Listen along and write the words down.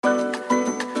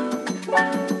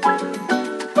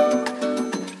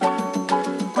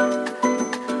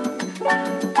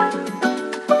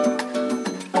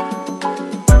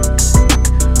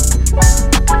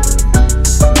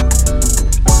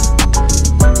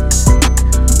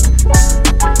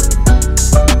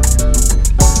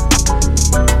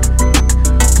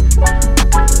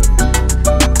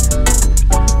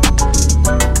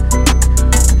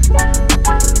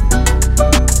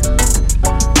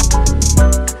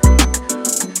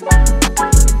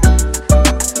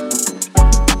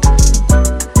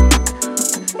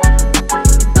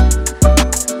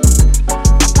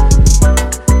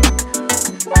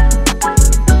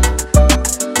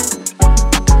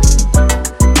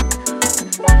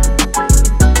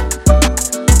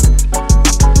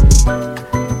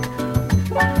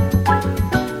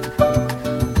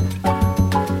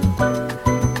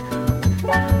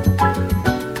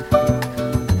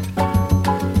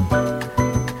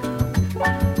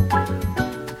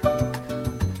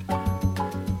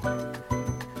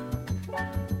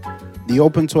The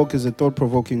Open Talk is a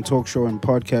thought-provoking talk show and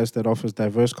podcast that offers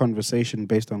diverse conversation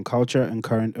based on culture and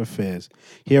current affairs.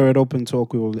 Here at Open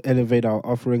Talk, we will elevate our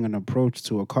offering and approach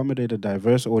to accommodate a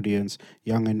diverse audience,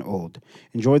 young and old.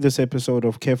 Enjoy this episode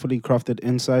of carefully crafted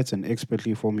insights and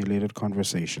expertly formulated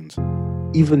conversations.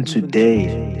 Even today,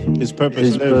 His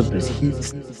purpose lives.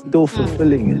 he's still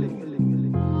fulfilling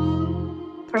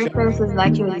it. Purpose is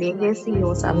like your legacy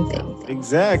or something.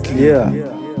 Exactly. Yeah.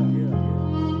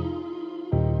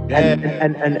 And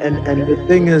the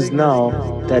thing is now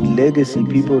that legacy,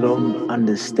 people don't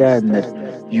understand that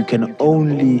you can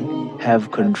only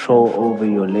have control over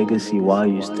your legacy while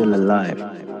you're still alive.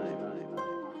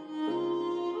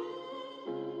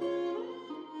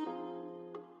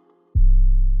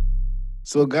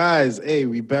 So guys, hey,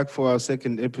 we back for our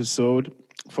second episode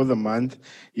for the month.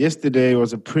 Yesterday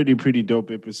was a pretty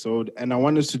dope episode, and I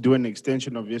want us to do an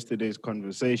extension of yesterday's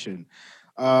conversation.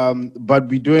 But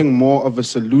we're doing more of a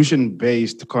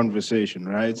solution-based conversation,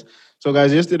 right? So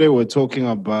guys, yesterday we were talking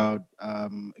about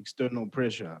external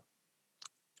pressure.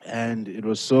 And it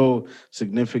was so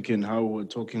significant how we were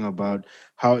talking about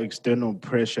how external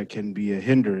pressure can be a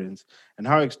hindrance and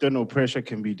how external pressure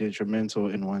can be detrimental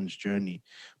in one's journey.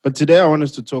 But today I want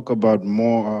us to talk about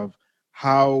more of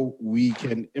how we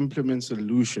can implement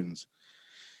solutions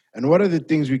and what are the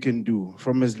things we can do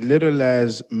from as little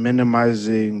as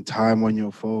minimizing time on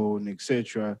your phone,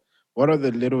 etc. What are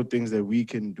the little things that we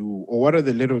can do, or what are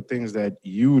the little things that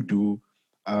you do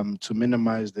to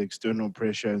minimize the external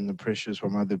pressure and the pressures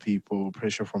from other people,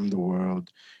 pressure from the world?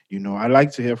 You know, I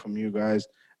like to hear from you guys,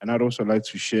 and I'd also like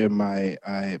to share my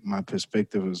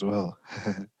perspective as well.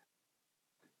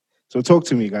 So talk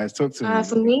to me, guys. Talk to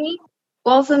me.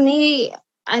 For me,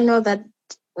 I know that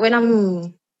when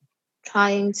I'm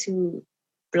trying to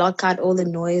block out all the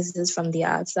noises from the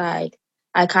outside,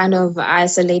 I kind of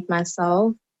isolate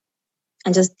myself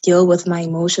and just deal with my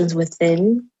emotions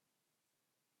within,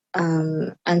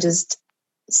 and just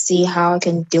see how I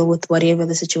can deal with whatever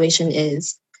the situation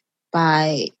is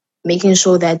by making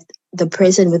sure that the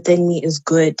person within me is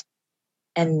good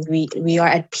and we are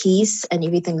at peace and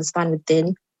everything is fine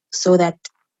within, so that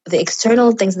the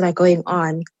external things that are going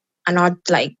on are not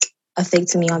like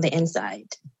affecting me on the inside.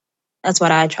 That's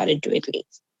what I try to do at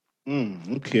least.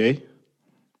 Okay.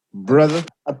 Brother?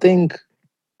 I think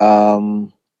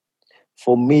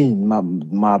for me,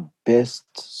 my best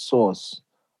source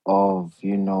of,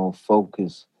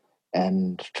 focus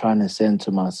and trying to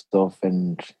center myself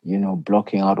and,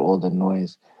 blocking out all the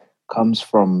noise comes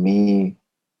from me,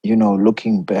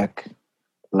 looking back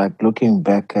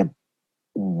at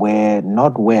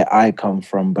not where I come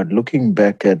from, but looking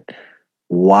back at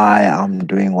why I'm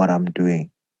doing what I'm doing,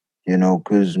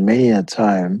 because many a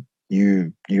time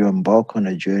you embark on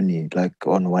a journey, like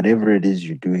on whatever it is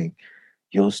you're doing,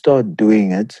 you'll start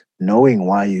doing it, knowing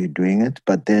why you're doing it,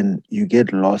 but then you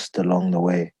get lost along the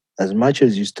way. As much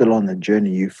as you're still on the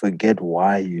journey, you forget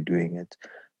why you're doing it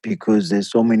because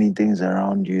there's so many things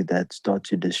around you that start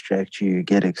to distract you. You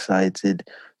get excited.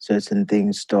 Certain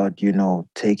things start,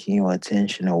 taking your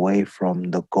attention away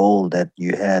from the goal that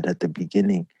you had at the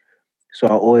beginning. So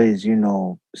I always,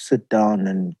 sit down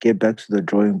and get back to the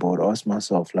drawing board, ask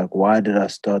myself, like, why did I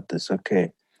start this?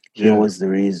 Okay, here was the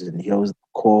reason. Here was the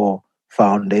core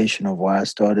foundation of why I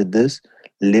started this.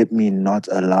 Let me not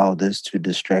allow this to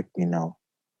distract me now,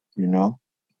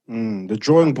 The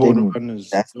drawing board one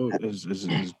is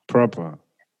proper.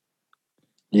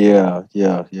 Yeah.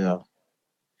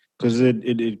 Because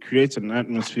it creates an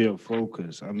atmosphere of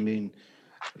focus. I mean,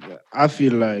 I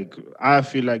feel like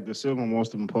the single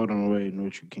most important way in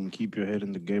which you can keep your head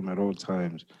in the game at all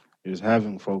times is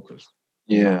having focus.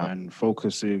 Yeah. And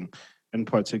focusing in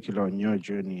particular on your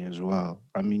journey as well.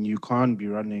 I mean, you can't be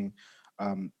running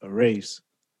a race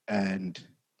and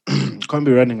can't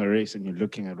be running a race and you're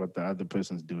looking at what the other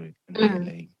person's doing in their Mm.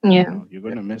 lane. You Yeah, know, you're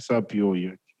gonna mess up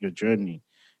your journey.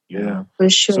 You Yeah. know, for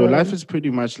so sure. life is pretty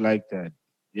much like that.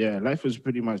 Yeah, life is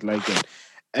pretty much like that.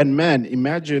 And man,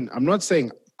 imagine. I'm not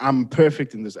saying I'm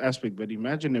perfect in this aspect, but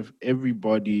imagine if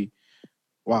everybody.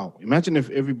 Wow, imagine if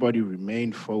everybody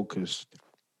remained focused,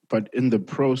 but in the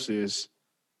process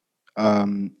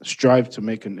strive to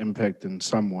make an impact in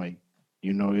some way.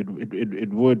 You know, it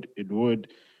would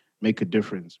make a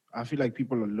difference. I feel like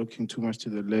people are looking too much to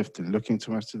the left and looking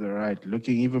too much to the right,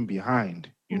 looking even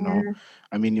behind. You know, Yeah,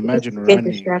 I mean, you imagine get running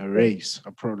a distracted. race,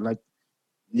 like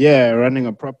yeah, running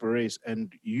a proper race,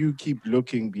 and you keep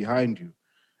looking behind you,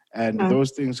 and Mm.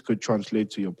 those things could translate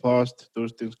to your past.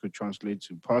 Those things could translate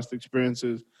to past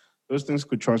experiences. Those things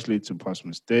could translate to past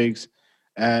mistakes.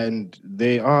 And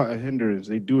they are a hindrance.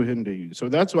 They do hinder you. So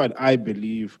that's what I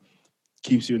believe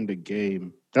keeps you in the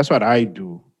game. That's what I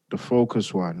do. The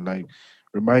focus one. Like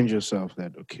remind yourself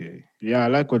that, okay, yeah, I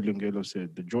like what Lungelo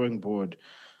said. The drawing board.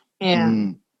 Yeah,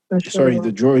 Mm, for sorry, sure.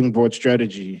 the drawing board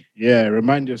strategy. Yeah,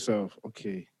 remind yourself,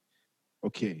 okay,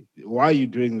 why are you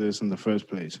doing this in the first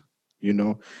place? You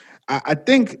know, I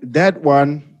think that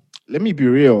one. Let me be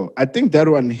real. I think that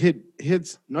one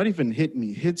hits not even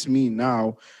hits me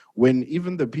now when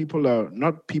even the people are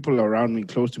not people around me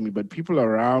close to me, but people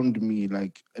around me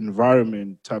like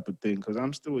environment type of thing. Because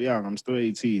I'm still young. I'm still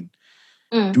 18,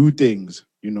 Mm. do things.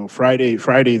 You know, Friday,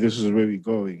 this is where we're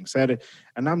going. Saturday,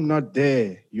 and I'm not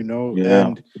there. You know, Yeah.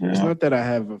 and it's Yeah. not that I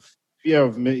have a fear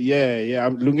of yeah, yeah.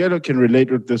 Lungelo can relate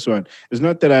with this one. It's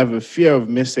not that I have a fear of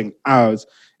missing out.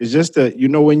 It's just that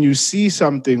when you see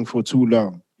something for too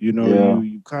long, Yeah.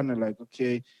 you kind of like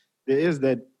okay, there is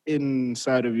that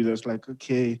inside of you that's like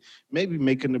okay, maybe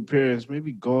make an appearance,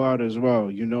 maybe go out as well.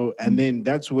 And then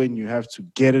that's when you have to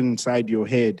get inside your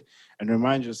head and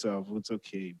remind yourself it's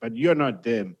okay. But you're not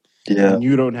them Yeah. and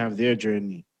you don't have their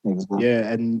journey. Exactly.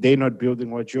 Yeah, and they're not building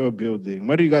what you're building.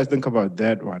 What do you guys think about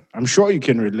that one? I'm sure you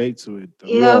can relate to it though.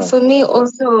 Yeah, Yeah. for me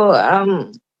also,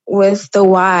 with the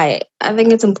why, I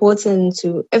think it's important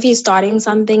to, if you're starting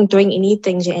something, doing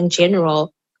anything in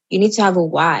general, you need to have a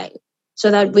why.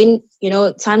 So that when,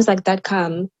 times like that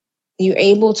come, you're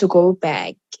able to go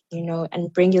back,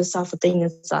 and bring yourself within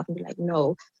yourself and be like,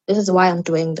 no, this is why I'm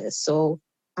doing this. So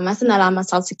I mustn't allow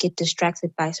myself to get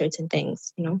distracted by certain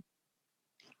things.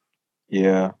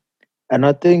 Yeah. And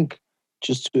I think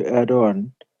just to add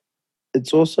on,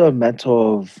 it's also a matter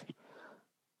of,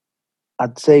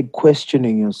 I'd say,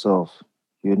 questioning yourself,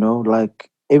 like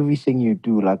everything you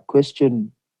do, like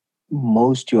question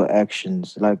most your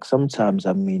actions. Like sometimes,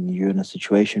 I mean, you're in a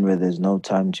situation where there's no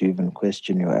time to even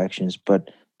question your actions, but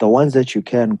the ones that you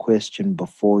can question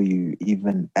before you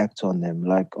even act on them,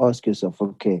 like ask yourself,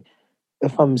 okay,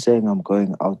 if I'm saying I'm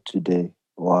going out today,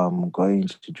 or I'm going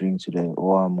to drink today,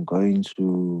 or I'm going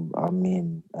to, I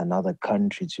mean, another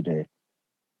country today,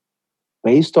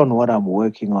 based on what I'm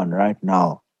working on right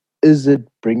now, is it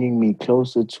bringing me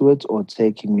closer to it or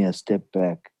taking me a step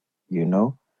back? You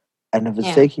know? And if it's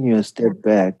Yeah. taking you a step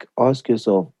back, ask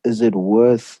yourself, is it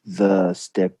worth the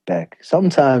step back?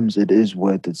 Sometimes it is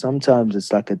worth it. Sometimes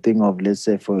it's like a thing of, let's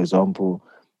say, for example,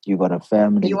 you got a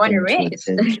family You want to thing to race.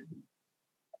 attend to.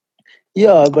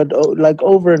 Yeah, but like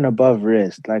over and above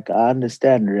rest, like I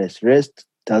understand rest. Rest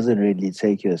doesn't really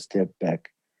take you a step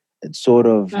back. It's sort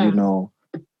of, Mm.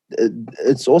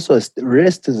 it's also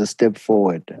rest is a step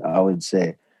forward, I would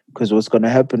say, because what's going to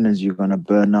happen is you're going to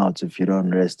burn out if you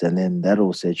don't rest, and then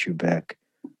that'll set you back.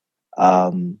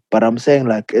 But I'm saying,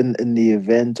 like, in the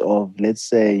event of, let's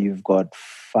say you've got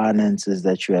finances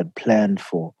that you had planned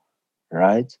for,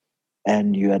 right?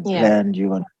 And you had Yeah. planned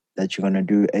that you're gonna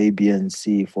do A, B, and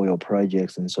C for your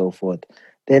projects and so forth.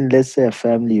 Then let's say a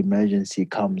family emergency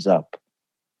comes up.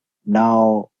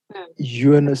 Now Mm.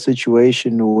 you're in a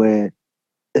situation where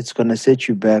it's gonna set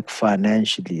you back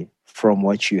financially from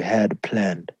what you had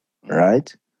planned, Mm,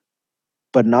 right?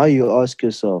 But now you ask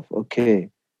yourself, okay,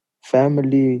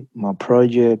 family, my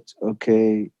project,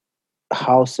 okay,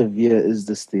 how severe is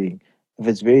this thing? If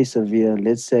it's very severe,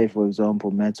 let's say, for example,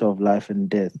 matter of life and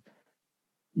death,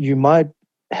 you might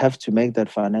have to make that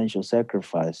financial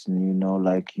sacrifice. And,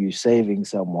 like you saving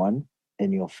someone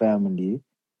in your family,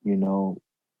 you know,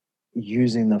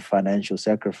 using the financial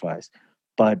sacrifice.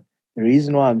 But the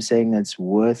reason why I'm saying it's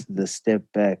worth the step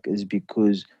back is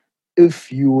because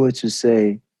if you were to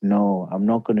say, no, I'm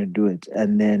not going to do it,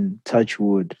 and then touch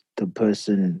wood, the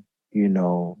person,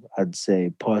 I'd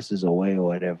say passes away or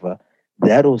whatever,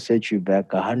 that'll set you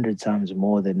back 100 times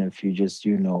more than if you just,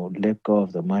 let go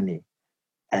of the money.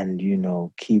 and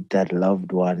keep that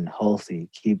loved one healthy,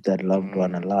 keep that loved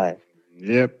one Mm, alive.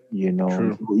 yep.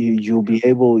 True. You'll be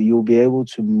able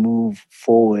to move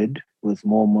forward with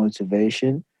more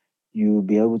motivation. You'll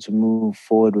be able to move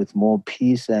forward with more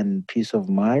peace and peace of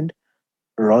mind,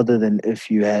 rather than if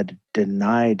you had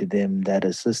denied them that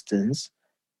assistance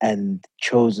and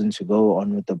chosen to go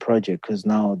on with the project, because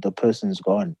now the person's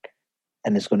gone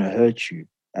and it's going to hurt you,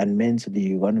 and mentally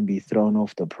you're going to be thrown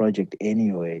off the project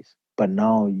anyways. But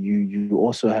now you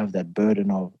also have that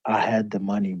burden of, I had the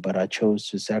money but I chose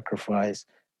to sacrifice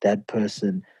that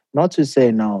person. Not to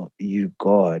say now you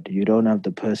God, you don't have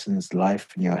the person's life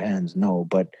in your hands, no,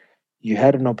 but you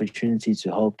had an opportunity to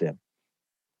help them.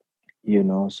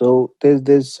 So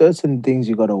there's certain things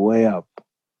you got to weigh up.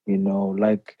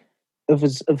 Like, if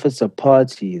it's a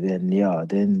party, then yeah,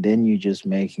 then you're just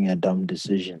making a dumb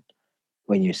decision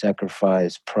when you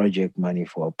sacrifice project money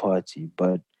for a party.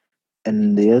 But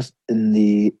in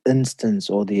the instance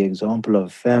or the example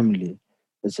of family,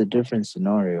 it's a different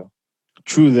scenario.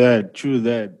 True that. True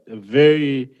that. A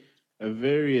very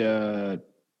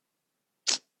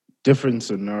different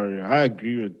scenario. I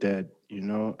agree with that.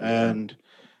 Yeah. And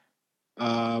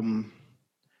um,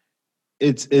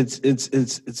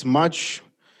 it's much.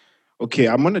 Okay,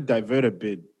 I'm gonna divert a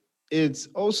bit. It's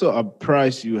also a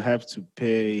price you have to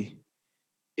pay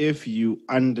if you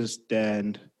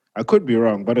understand. I could be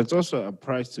wrong, but it's also a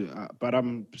price to. But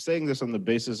I'm saying this on the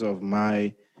basis of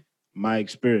my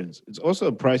experience. It's also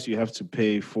a price you have to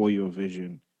pay for your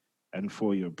vision and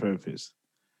for your purpose.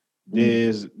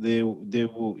 Mm, There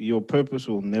will your purpose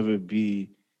will never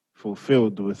be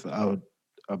fulfilled without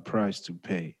a price to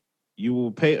pay. You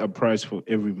will pay a price for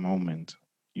every moment,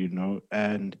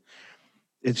 and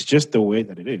it's just the way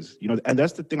that it is, and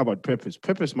that's the thing about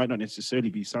purpose might not necessarily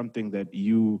be something that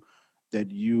you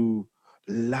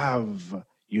love.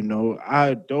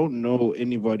 I don't know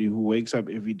anybody who wakes up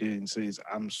every day and says,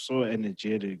 I'm so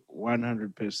energetic,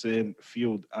 100%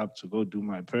 fueled up to go do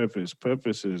my purpose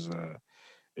is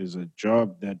a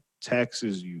job that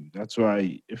taxes you. That's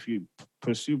why if you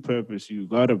pursue purpose, you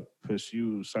got to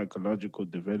pursue psychological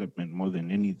development more than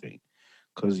anything,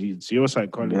 because it's your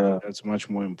psychology yeah. that's much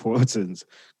more important.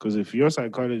 Because if your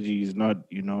psychology is not,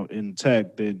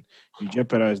 intact, then you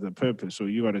jeopardize the purpose. So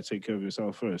you got to take care of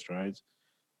yourself first, right?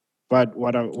 But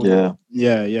Yeah.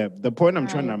 yeah, yeah. The point I'm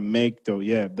trying Right. to make,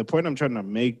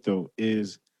 though,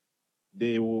 is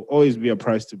there will always be a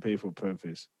price to pay for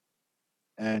purpose,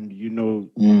 and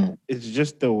Mm, it's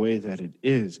just the way that it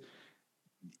is.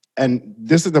 And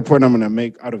this is the point I'm going to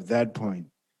make out of that point.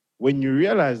 When you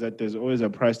realize that there's always a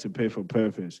price to pay for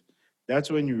purpose, that's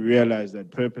when you realize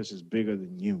that purpose is bigger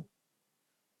than you.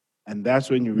 And that's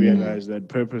when you mm, realize that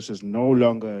purpose is no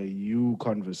longer a you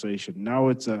conversation. Now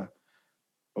it's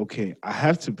okay, I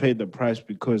have to pay the price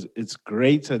because it's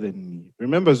greater than me.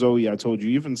 Remember, Zoe, I told you,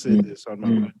 you even said mm, this on my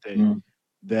mm, birthday, mm,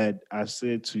 that I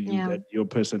said to you Yeah. that your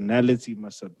personality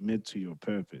must submit to your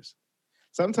purpose.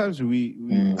 Sometimes we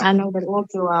mm. I know that all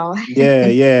too well. Yeah,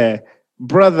 yeah.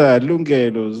 Brother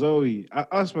Lungelo, Zoe, I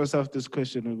asked myself this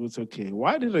question, and it's okay.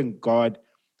 Why didn't God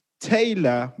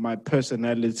tailor my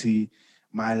personality,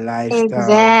 my lifestyle,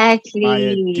 my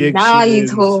Exactly. Now you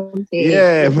addictions, told it.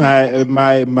 yeah, Yeah.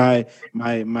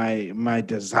 my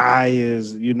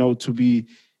desires, to be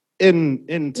in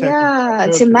tech with my Yeah.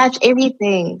 To purpose. match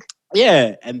everything.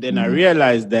 Yeah, and then I Mm.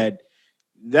 realized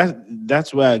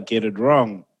that's where I get it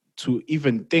wrong. To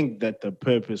even think that the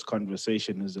purpose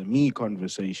conversation is a me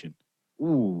conversation.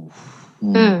 Ooh,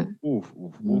 Mm, Mm. oof,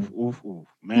 oof, mm. oof, oof, oof,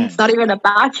 It's man. not even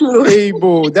about you. Hey,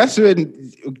 bro, that's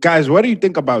when, guys. What do you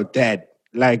think about that?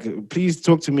 Like, please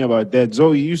talk to me about that.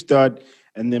 Zoe, you start,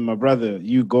 and then my brother,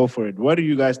 you go for it. What do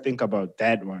you guys think about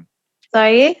that one?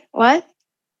 Sorry? What?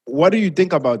 What do you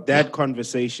think about that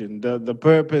conversation? The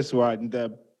purpose one,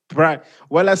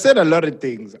 well, I said a lot of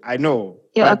things, I know,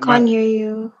 Yo, I but can't hear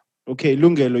you. okay,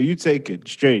 Lungelo, you take it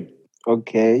straight.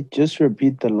 Okay, just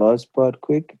repeat the last part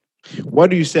quick. What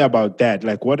do you say about that?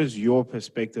 Like, what is your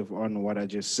perspective on what I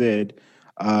just said?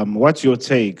 What's your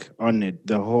take on it?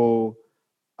 The whole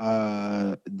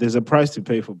there's a price to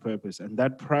pay for purpose, and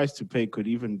that price to pay could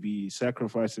even be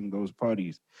sacrificing those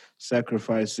parties,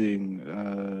 sacrificing,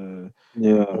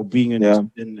 Yeah. or being Yeah.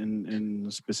 in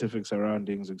specific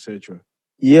surroundings, etc.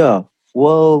 Yeah.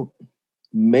 Well,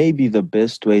 maybe the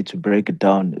best way to break it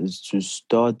down is to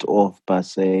start off by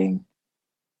saying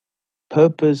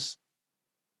purpose,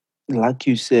 like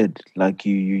you said, like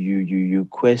you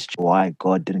question why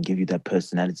God didn't give you that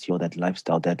personality or that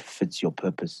lifestyle that fits your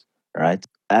purpose, right?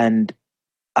 And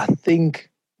I think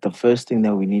the first thing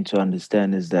that we need to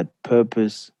understand is that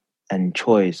purpose and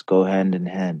choice go hand in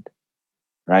hand,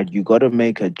 right? You got to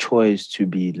make a choice to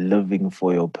be living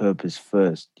for your purpose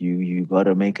first. You got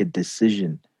to make a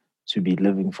decision to be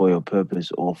living for your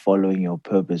purpose or following your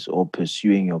purpose or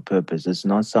pursuing your purpose. It's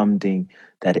not something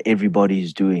that everybody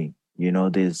is doing. You know,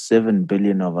 there's 7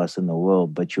 billion of us in the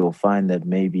world, but you'll find that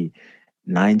maybe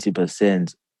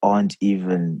 90% aren't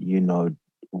even,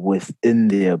 within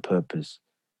their purpose.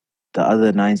 The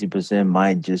other 90%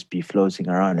 might just be floating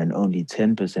around, and only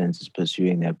 10% is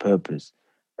pursuing their purpose,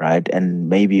 right? And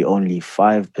maybe only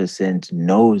 5%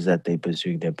 knows that they're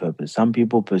pursuing their purpose. Some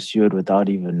people pursue it without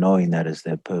even knowing that it's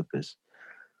their purpose.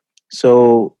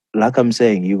 So, like I'm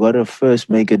saying, you got to first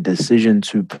make a decision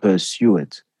to pursue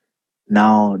it.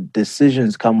 Now,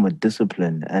 decisions come with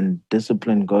discipline, and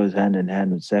discipline goes hand in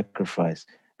hand with sacrifice.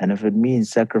 And if it means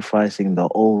sacrificing the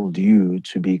old you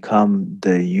to become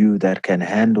the you that can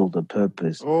handle the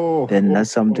purpose, Oh, then oh,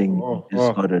 that's something you oh, oh, just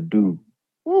oh. gotta do.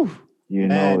 Whew. You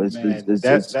know, Man, it's it's man, it's,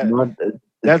 it's not.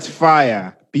 that's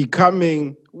fire.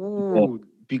 Yeah,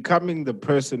 Becoming the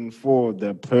person for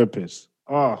the purpose.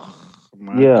 Oh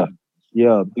my yeah, God.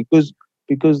 yeah.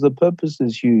 Because the purpose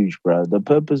is huge, bro. The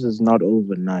purpose is not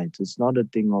overnight. It's not a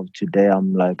thing of today.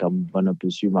 I'm gonna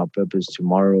pursue my purpose.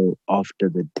 Tomorrow, after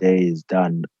the day is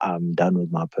done, I'm done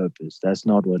with my purpose. That's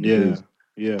not what it Yeah, is.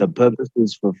 yeah. The purpose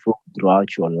is fulfilled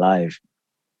throughout your life,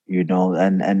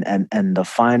 and the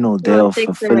final day No, of take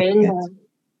fulfilling it. surrender.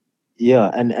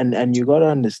 Yeah, and you gotta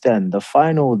understand the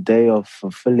final day of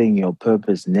fulfilling your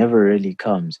purpose never really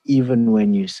comes, even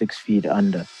when you're 6 feet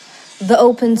under. The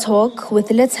Open Talk with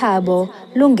Letabo,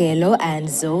 Lungelo, and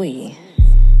Zoe.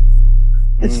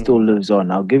 It still Mm. lives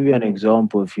on. I'll give you an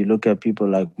example. If you look at people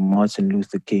like Martin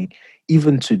Luther King,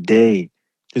 even today,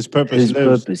 His purpose his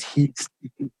lives. purpose,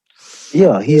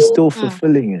 yeah, he's still Mm.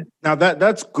 fulfilling it, Now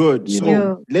that's good. you know. So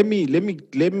Your let me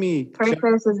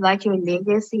purpose is like your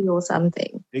legacy or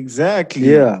something. exactly.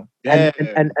 Yeah. Damn.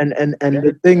 And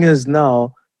the thing is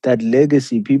now that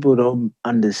legacy, people don't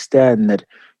understand that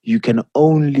you can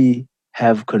only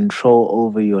have control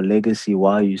over your legacy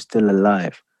while you're still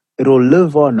alive. It'll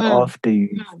live on Mm. after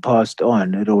you've passed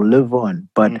on. It'll live on.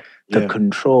 But Mm. the Yeah.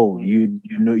 control,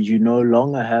 you no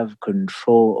longer have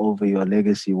control over your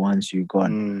legacy once you're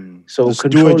gone. The So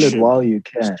control it stewardship. while you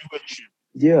can.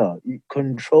 Yeah, you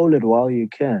control it while you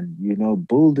can,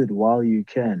 build it while you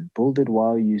can, build it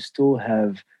while you still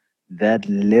have that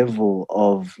level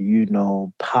of,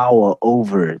 power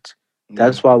over it. Yeah.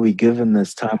 That's why we're given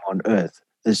this time on earth,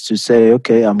 is to say,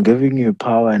 okay, I'm giving you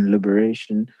power and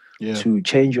liberation Yeah. to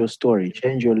change your story,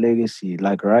 change your legacy,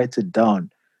 like write it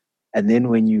down. And then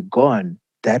when you're gone,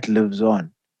 that lives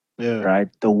on, Yeah. right?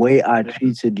 The way I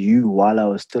treated you while I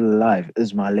was still alive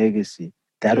is my legacy.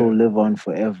 That'll Yeah. live on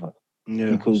forever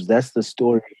Yeah. because that's the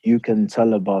story you can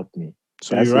tell about me.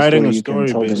 So That's you're the writing story a you can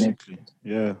story tell the next. basically.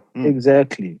 Yeah.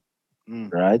 Exactly.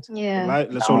 Mm. Right. Yeah.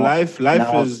 So Now, life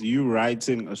now, is you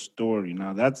writing a story.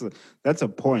 Now that's a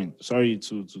point. Sorry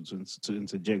to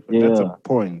interject, but that's a yeah,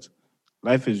 point.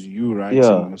 Life is you writing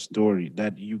yeah, a story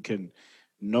that you can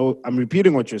know. I'm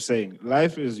repeating what you're saying.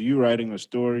 Life is you writing a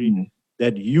story mm,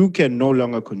 that you can no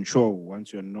longer control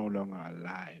once you're no longer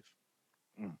alive.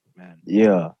 Man.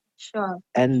 yeah. Sure.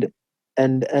 And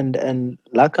and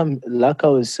like I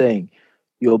was saying,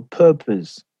 your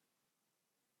purpose,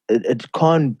 it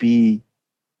can't be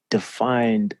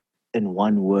defined in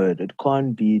one word. It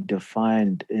can't be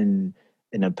defined in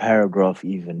a paragraph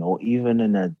even, or even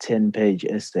in a 10-page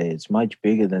essay. It's much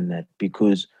bigger than that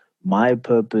because my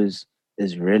purpose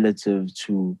is relative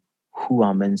to who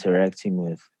I'm interacting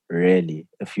with, really.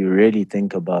 If you really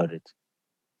think about it,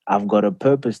 I've got a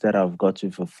purpose that I've got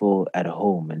to fulfill at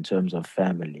home in terms of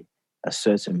family, a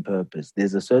certain purpose.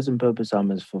 There's a certain purpose I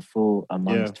must fulfill Yeah.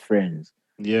 amongst friends.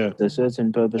 Yeah. There's a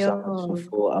certain purpose I must Yo.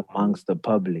 fulfill amongst the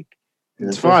public.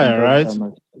 It's There's a certain fire, purpose I right?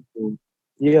 must fulfill.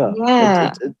 Yeah,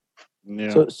 Yeah.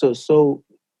 Yeah. so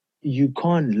you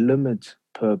can't limit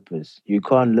purpose. You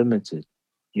can't limit it.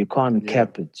 You can't Yeah.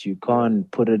 cap it. You can't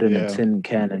put it in a Yeah. tin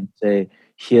can and say,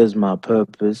 "Here's my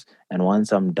purpose," and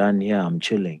once I'm done here, I'm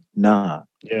chilling. Nah,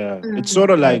 Yeah. It's Mm, sort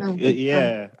of right? like mm, mm.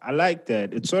 yeah, I like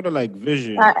that. It's sort of like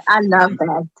vision. I love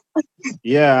that.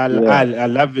 Yeah, Yeah, I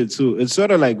love it too. It's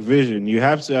sort of like vision. You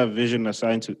have to have vision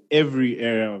assigned to every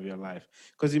area of your life.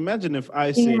 Because imagine if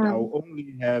I said Yeah. I'll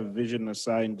only have vision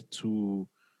assigned to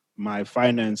my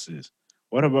finances.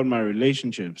 What about my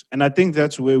relationships? And I think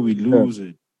that's where we yeah, lose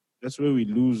it. That's where we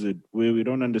lose it, where we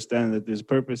don't understand that there's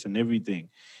purpose in everything.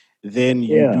 Then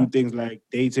you do yeah, things like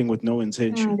dating with no Mm,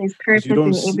 intention there's because you purpose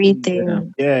don't in see, yeah,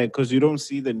 everything. yeah, because you don't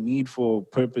see the need for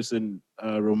purpose in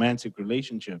a romantic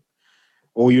relationship,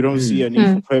 or you don't see mm, a need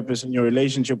for Mm, purpose in your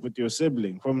relationship with your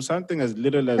sibling, from something as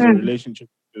little as a mm, relationship.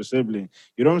 your sibling.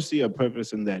 You don't see a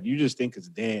purpose in that. You just think it's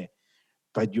there,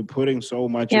 but you're putting so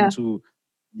much Yeah. into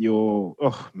your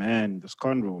oh man, this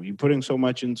convo. You're putting so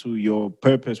much into your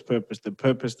purpose, the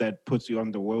purpose that puts you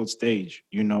on the world stage,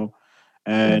 you know.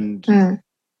 And Mm.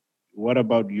 what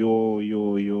about your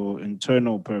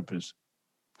internal purpose?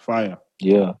 Fire.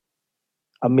 Yeah.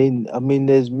 I mean,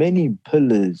 there's many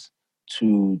pillars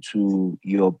to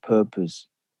your purpose.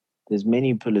 There's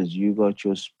many pillars. You got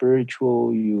your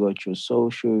spiritual, you got your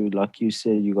social, like you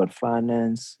said, you got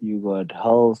finance, you got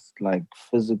health, like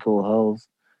physical health.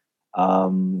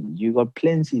 You got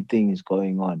plenty things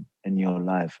going on in your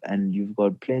life, and you've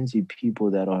got plenty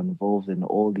people that are involved in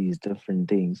all these different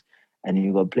things, and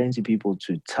you've got plenty people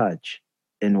to touch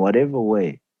in whatever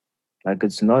way. Like,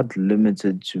 it's not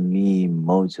limited to me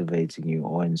motivating you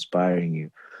or inspiring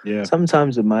you. Yeah.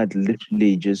 Sometimes it might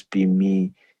literally just be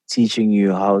me teaching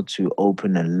you how to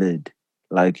open a lid.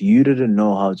 Like, you didn't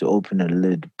know how to open a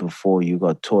lid before you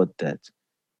got taught that.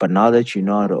 But now that you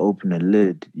know how to open a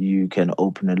lid, you can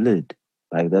open a lid.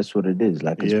 Like, that's what it is.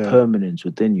 Like, it's Yeah. permanent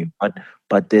within you.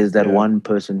 But there's that Yeah. one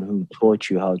person who taught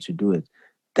you how to do it.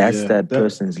 That's Yeah. that That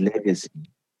person's legacy.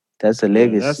 That's a yeah,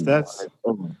 legacy. that's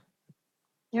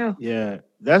Yeah. yeah,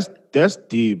 that's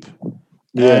deep.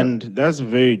 Yeah. And that's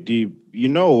very deep. You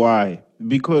know why?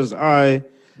 Because I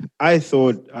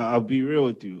thought I'll be real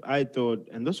with you. I thought,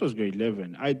 and this was grade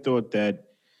 11. I thought that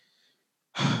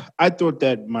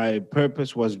my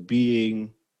purpose was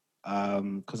being,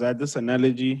 because I had this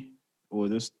analogy or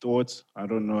this thought. I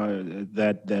don't know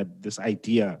that this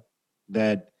idea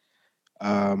that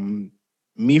um,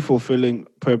 me fulfilling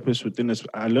purpose within us.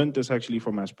 I learned this actually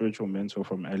from my spiritual mentor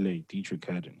from LA, Dietrich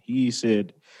Haddon. He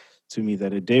said to me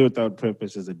that a day without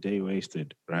purpose is a day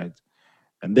wasted, right?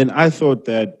 And then I thought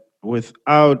that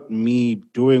without me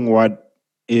doing what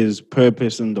is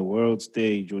purpose in the world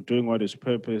stage or doing what is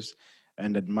purpose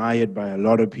and admired by a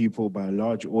lot of people, by a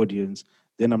large audience,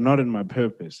 then I'm not in my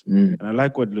purpose. Mm, And I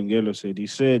like what Lungelo said. He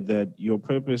said that your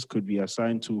purpose could be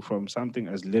assigned to from something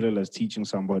as little as teaching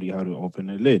somebody how to open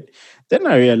a lid. Then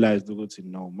I realized,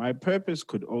 no, my purpose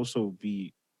could also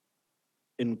be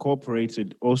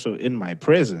incorporated also in my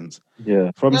presence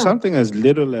yeah. from Yeah. something as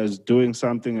little as doing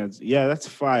something as yeah, that's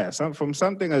fire, from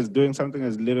something as doing something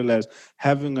as little as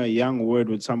having a young word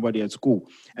with somebody at school.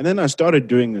 And then I started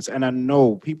doing this, and I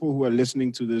know people who are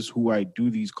listening to this who I do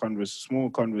these small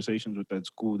conversations with at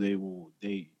school, they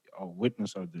are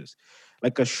witness of this.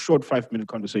 Like a short 5 minute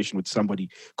conversation with somebody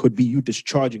could be you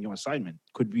discharging your assignment,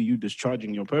 could be you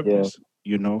discharging your Yeah. purpose,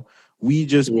 you know. we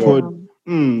just Yeah. put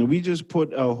Yeah. we just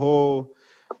put a whole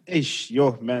ish,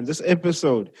 yo, man, this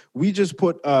episode, we just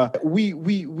put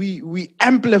we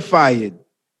amplify it.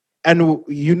 And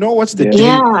you know what's the Yeah.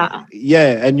 Yeah.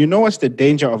 yeah, and you know what's the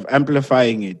danger of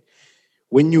amplifying it?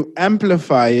 When you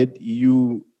amplify it,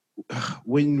 you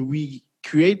when we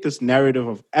create this narrative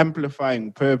of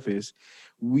amplifying purpose,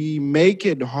 we make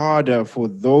it harder for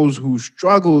those who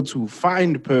struggle to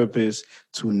find purpose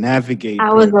to navigate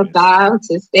I was purpose. about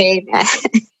to say that.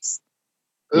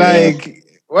 Yeah. Like,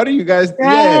 what do you guys?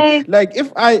 Yeah, Right? like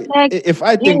Like, if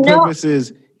I you think know, purpose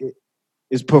is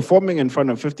performing in front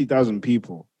of 50,000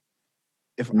 people,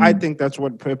 if I Mm, think that's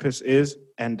what purpose is,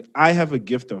 and I have a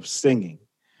gift of singing,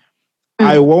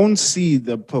 I mm, won't see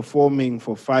the performing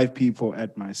for 5 people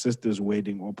at my sister's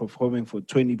wedding or performing for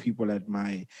 20 people at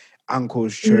my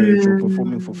uncle's church or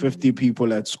performing for 50 mm,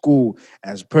 people at school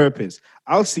as purpose.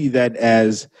 I'll see that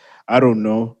as, I don't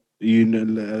know,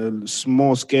 a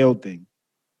small scale thing.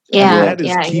 And yeah, yeah. that is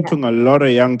yeah, yeah. keeping a lot of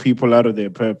young people out of their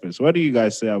purpose. What do you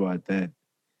guys say about that?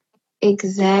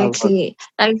 I've got Exactly.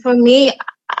 Like for me,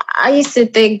 I used to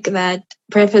think that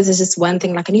purpose is just one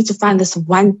thing. Like I need to find this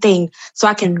one thing so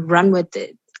I can run with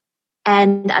it.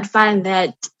 And I'd find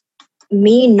that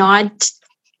me not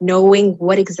knowing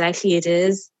what exactly it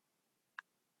is,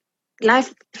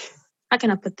 life, how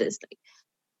can I put this? Like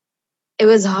it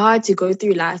was hard to go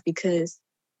through life because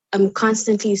I'm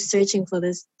constantly searching for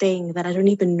this thing that I don't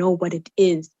even know what it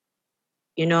is,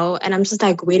 you know? And I'm just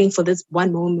like waiting for this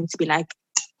one moment to be like,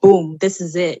 boom, this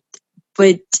is it.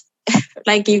 But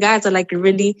like you guys are like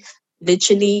really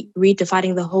literally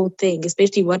redefining the whole thing,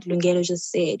 especially what Lungelo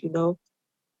just said, you know?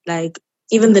 Like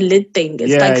even the lid thing,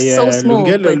 it's Yeah, like so yeah. small,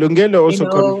 but Lungelo you also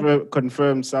know,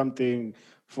 confirmed something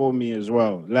for me as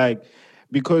well. Like,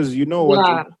 because you know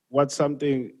yeah, what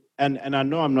something, and I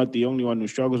know I'm not the only one who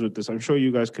struggles with this. I'm sure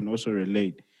you guys can also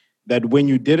relate that when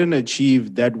you didn't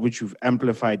achieve that which you've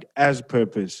amplified as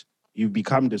purpose, you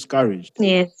become discouraged.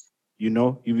 yes, You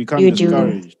become you do.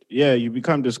 discouraged. Yeah, you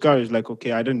become discouraged. Like,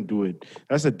 okay, I didn't do it.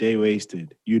 That's a day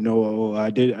wasted. Oh, I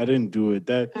didn't do it.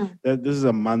 That Mm, this is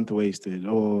a month wasted.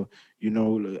 Or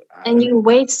And you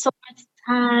wait so much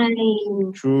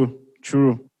time. true,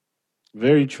 true,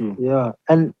 very true. Yeah,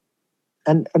 and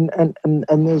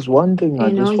there's one thing I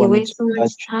You know, just you wanted wait to so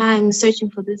much touch. time searching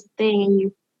for this thing, and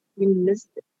you miss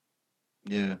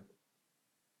Yeah,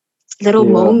 little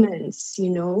Yeah, moments. You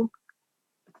know.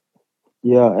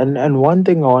 yeah, and one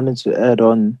thing I wanted to add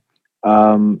on,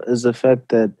 is the fact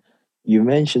that you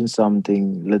mentioned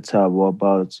something, let's have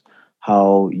about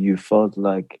how you felt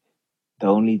like the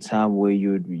only time where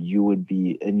you would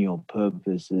be in your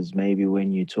purpose is maybe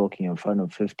when you're talking in front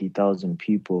of 50,000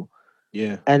 people.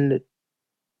 yeah, And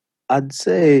I'd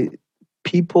say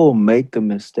people make the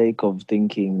mistake of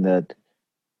thinking that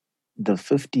the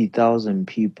 50,000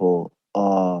 people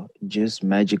are just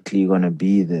magically going to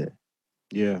be there,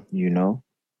 yeah, you know?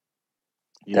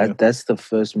 yeah, That's the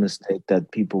first mistake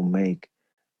that people make.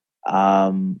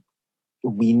 Um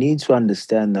we need to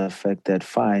understand the fact that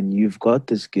fine, you've got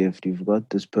this gift, you've got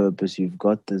this purpose, you've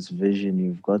got this vision,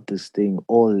 you've got this thing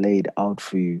all laid out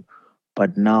for you.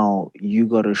 But now you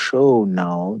got to show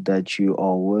now that you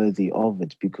are worthy of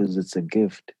it because it's a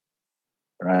gift,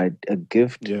 right? A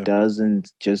gift yeah.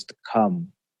 doesn't just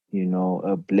come,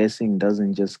 a blessing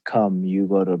doesn't just come. You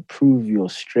got to prove your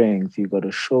strength, you got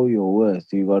to show your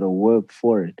worth, you got to work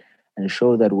for it and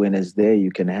show that when it's there,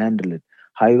 you can handle it.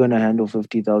 How you going to handle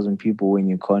 50,000 people when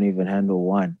you can't even handle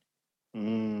one?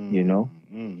 You know,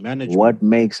 what Management.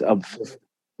 makes up,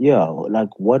 yeah, like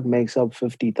what makes up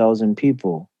 50,000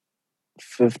 people?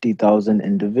 50,000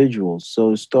 individuals.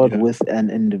 So start Yeah, with an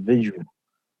individual,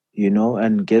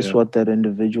 and guess yeah. what that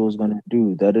individual is going to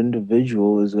do? That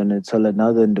individual is going to tell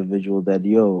another individual that,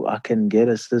 yo, I can get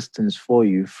assistance for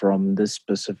you from this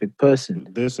specific person.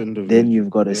 This Then individual. you've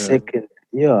got a Yeah, second,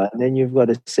 yeah, and then you've got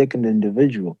a second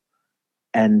individual.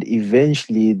 And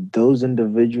eventually, those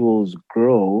individuals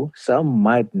grow. Some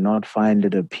might not find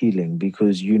it appealing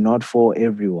because you're not for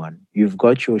everyone. You've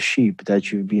got your sheep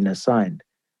that you've been assigned,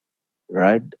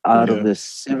 right? Out Mm. of yeah, the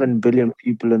 7 billion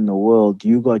people in the world,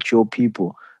 you got your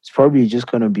people. It's probably just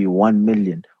going to be 1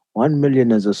 million. 1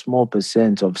 million is a small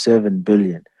percent of 7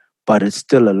 billion, but it's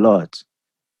still a lot.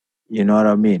 You know what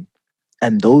I mean?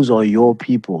 And those are your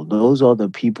people. Those are the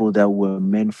people that were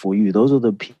meant for you. Those are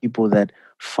the people that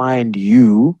find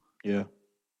you yeah.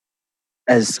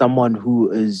 as someone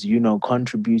who is,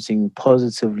 contributing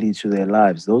positively to their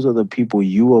lives. Those are the people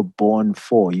you were born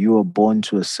for. You were born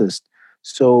to assist.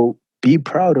 So be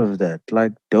proud of that.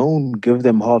 Like, don't give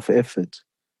them half effort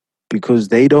because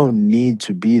they don't need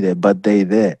to be there, but they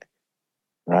there,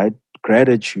 right?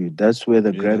 Gratitude. That's where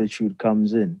the Yeah. gratitude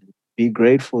comes in. Be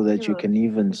grateful that you Sure. can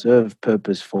even serve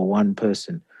purpose for one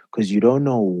person because you don't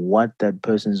know what that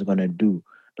person is going to do.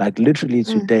 Like literally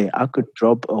Mm. today, I could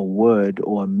drop a word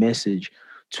or a message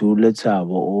to Letabo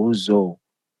or Ozo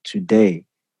today.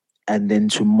 And then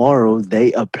tomorrow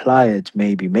they apply it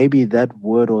maybe. Maybe that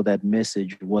word or that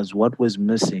message was what was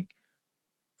missing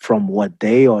from what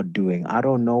they are doing. I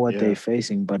don't know what they're Yeah.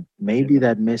 facing, but maybe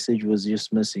that message was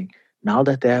just missing. Now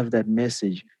that they have that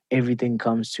message, everything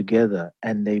comes together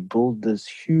and they build this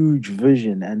huge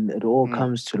vision and it all Mm.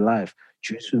 comes to life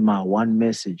due to my one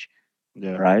message,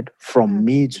 Yeah. right? From Mm.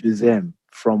 me to them,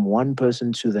 from one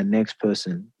person to the next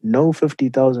person. No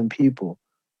 50,000 people,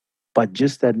 but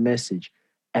just that message.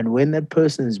 And when that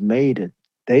person's made it,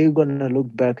 they're going to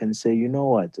look back and say, you know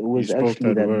what? It was You spoke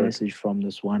actually that that word. message from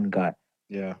this one guy,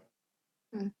 Yeah.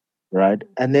 Mm. right?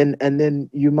 And then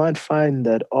you might find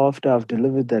that after I've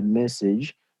delivered that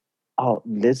message,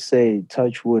 let's say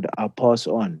touch wood, I'll pass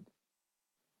on.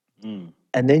 Mm.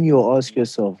 And then you'll ask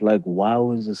yourself, like, why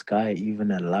was this guy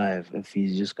even alive if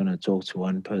he's just gonna talk to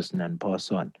one person and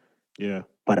pass on? Yeah.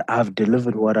 But I've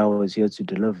delivered what I was here to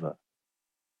deliver,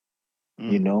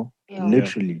 Mm. Yeah. Yeah.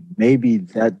 literally. Maybe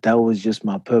that was just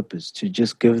my purpose to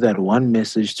just give that one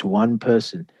message to one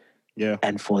person Yeah.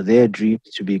 and for their dreams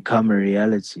to become a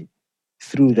reality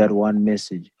through that Yeah. one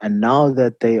message. And now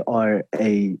that they are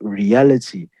a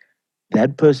reality,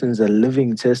 that person's a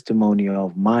living testimony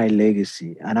of my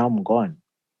legacy, and I'm gone.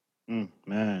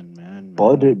 Man, man, man.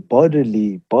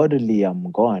 Bodily,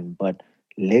 I'm gone, but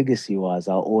legacy wise,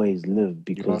 I'll always live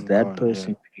because Gone, that gone. Yeah.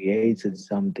 person created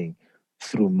something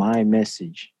through my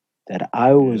message that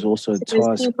I was Yeah. also So there's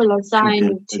tasked people to assigned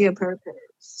to deliver. your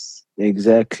purpose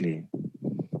Exactly,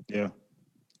 Yeah.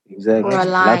 or exactly. Like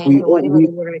aligned or whatever the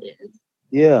word is.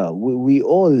 yeah, we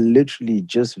all literally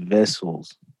just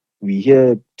vessels. We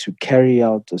here to carry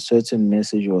out a certain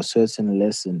message or a certain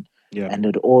lesson, Yeah. and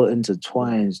it all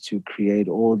intertwines to create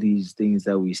all these things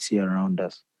that we see around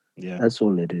us. Yeah. That's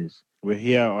all it is. We're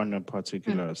here on a Mm.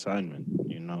 particular assignment,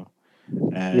 Yeah,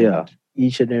 and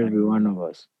each and every one of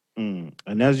us.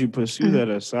 and as you pursue Mm. that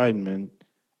assignment,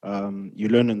 You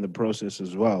learn in the process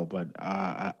as well. But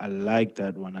I like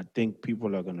that one. I think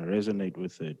people are going to resonate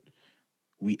with it.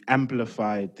 We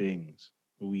amplify things.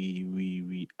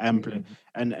 We amplify, Mhm.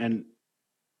 and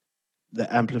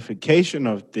the amplification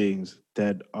of things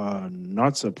that are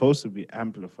not supposed to be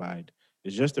amplified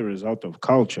is just a result of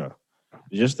culture.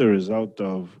 It's just a result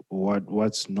of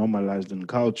what's normalized in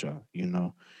culture.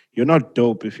 You're not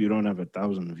dope if you don't have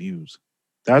 1,000 views.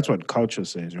 That's what culture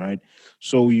says, right?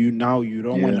 So you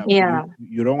don't want Yeah, to Yeah.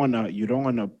 you don't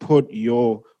want to put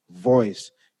your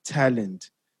voice,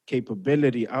 talent,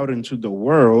 capability out into the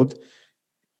world,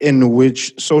 in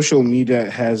which social media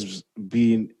is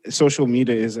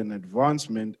an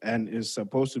advancement and is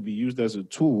supposed to be used as a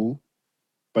tool,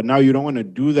 but now you don't want to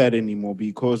do that anymore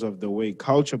because of the way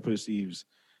culture perceives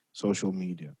social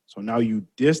media. So now you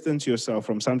distance yourself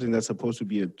from something that's supposed to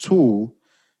be a tool,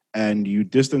 and you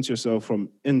distance yourself from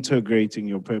integrating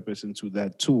your purpose into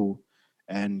that tool,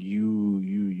 and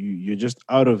you're just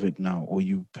out of it now, or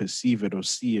you perceive it or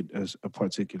see it as a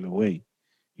particular way,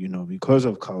 because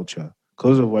of culture,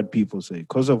 because of what people say,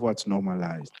 because of what's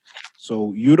normalized.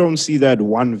 So you don't see that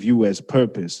one view as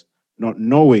purpose, not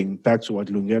knowing, back to what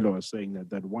Lungelo was saying,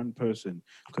 that one person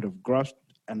could have grasped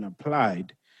and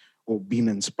applied, or been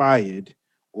inspired,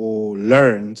 or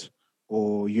learned,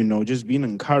 or just being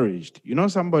encouraged.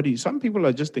 Some people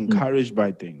are just Mm. encouraged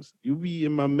by things. You'll be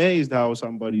amazed how mm,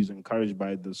 somebody's encouraged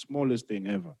by the smallest thing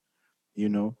ever, you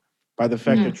know, by the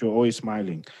fact Mm. that you're always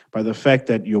smiling, by the fact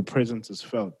that your presence is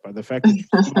felt, by the fact that you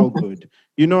smell good.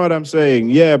 You know what I'm saying?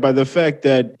 By the fact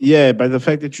that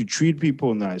you treat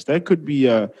people nice. That could be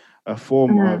a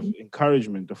form of Mm.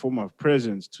 encouragement, a form of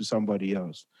presence to somebody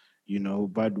else,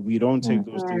 but we don't take mm,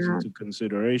 those things Yeah. into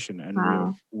consideration, and we're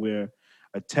Wow. we're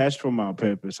attached from our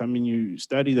purpose. I mean, you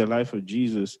study the life of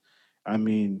Jesus. I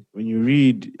mean, when you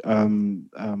read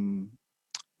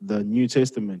the New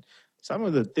Testament, some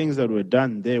of the things that were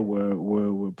done there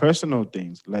were personal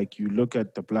things. Like, you look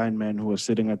at the blind man who was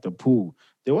sitting at the pool.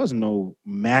 There was no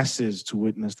masses to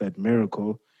witness that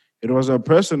miracle. It was a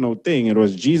personal thing. It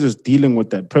was Jesus dealing with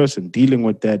that person, dealing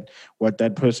with that what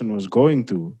that person was going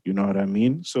through. You know what I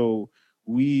mean? So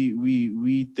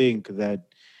we think that,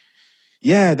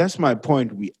 yeah, that's my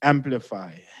point. We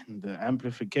amplify. And the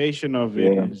amplification of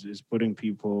it yeah, is putting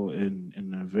people in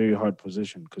a very hard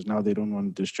position, because now they don't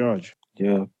want to discharge.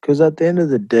 yeah. Because at the end of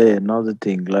the day, another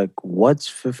thing, like, what's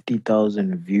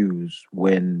 50,000 views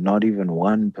when not even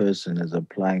one person is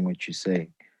applying what you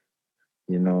say?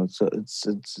 So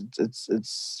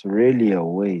it's really a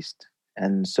waste.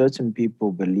 And certain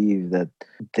people believe that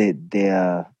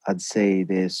their, I'd say,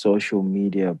 their social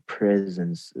media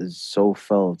presence is so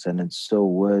felt and it's so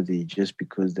worthy just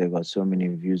because they got so many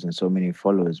views and so many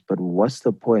followers. But what's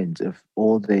the point if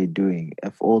all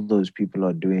those people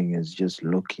are doing is just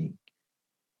looking,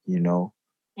 you know?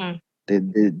 Mm.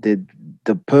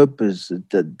 The purpose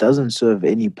that doesn't serve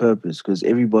any purpose because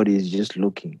everybody is just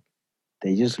looking.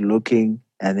 They're just looking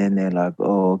and then they're like,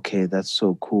 oh, okay, that's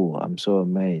so cool. I'm so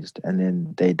amazed. And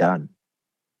then they done.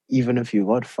 Even if you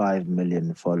got 5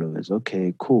 million followers,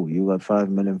 okay, cool. You got 5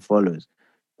 million followers.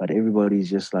 But everybody's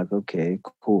just like, okay,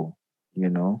 cool.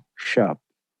 Sharp,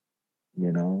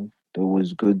 it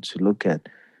was good to look at.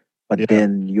 But Yeah,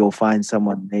 then you'll find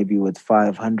someone maybe with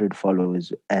 500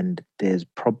 followers and there's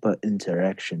proper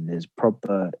interaction, there's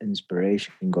proper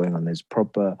inspiration going on, there's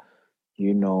proper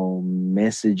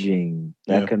messaging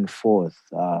yeah, back and forth,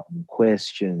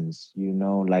 questions,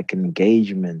 like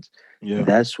engagement. yeah.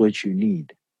 That's what you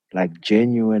need, like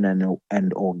genuine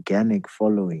and organic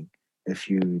following. If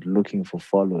you're looking for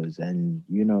followers and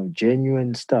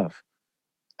genuine stuff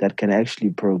that can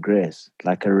actually progress,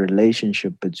 like a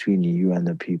relationship between you and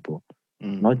the people,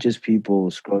 not Hmm. just people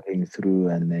scrolling through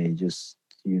and they just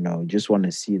want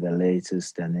to see the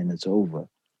latest and then it's over.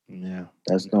 Yeah,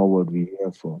 That's not what we're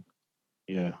here for.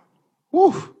 yeah.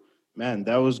 Whew. Man,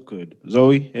 that was good.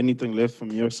 Zoe, anything left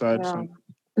from your side? Yeah. Some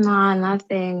Nah,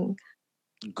 nothing.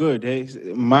 good. Hey,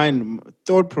 mine,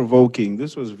 thought provoking.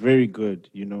 This was very good.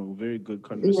 Very good Yeah.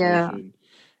 conversation.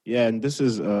 Yeah, and this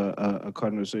is a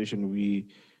conversation we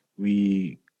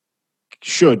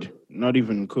should, not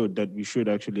even could, that we should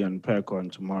actually unpack on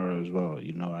tomorrow as well.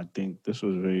 I think this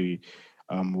was very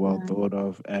well Mm. thought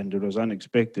of, and it was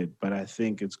unexpected, but I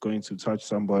think it's going to touch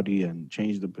somebody and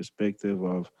change the perspective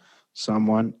of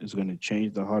someone. It's going to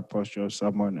change the heart posture of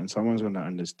someone, and someone's going to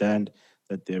understand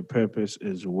that their purpose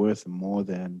is worth more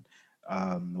than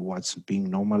what's being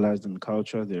normalized in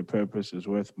culture. Their purpose is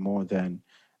worth more than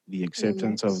the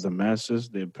acceptance of Yes. the masses.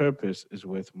 Their purpose is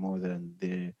worth more than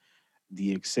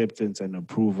the acceptance and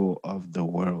approval of the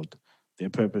world. Their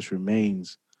purpose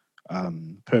remains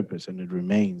purpose, and it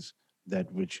remains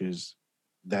that which is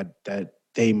that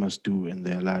they must do in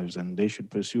their lives, and they should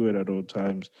pursue it at all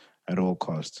times, at all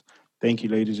costs. Thank you,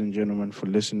 ladies and gentlemen, for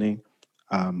listening.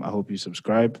 I hope you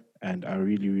subscribe, and I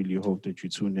really, really hope that you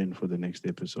tune in for the next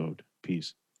episode.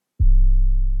 Peace.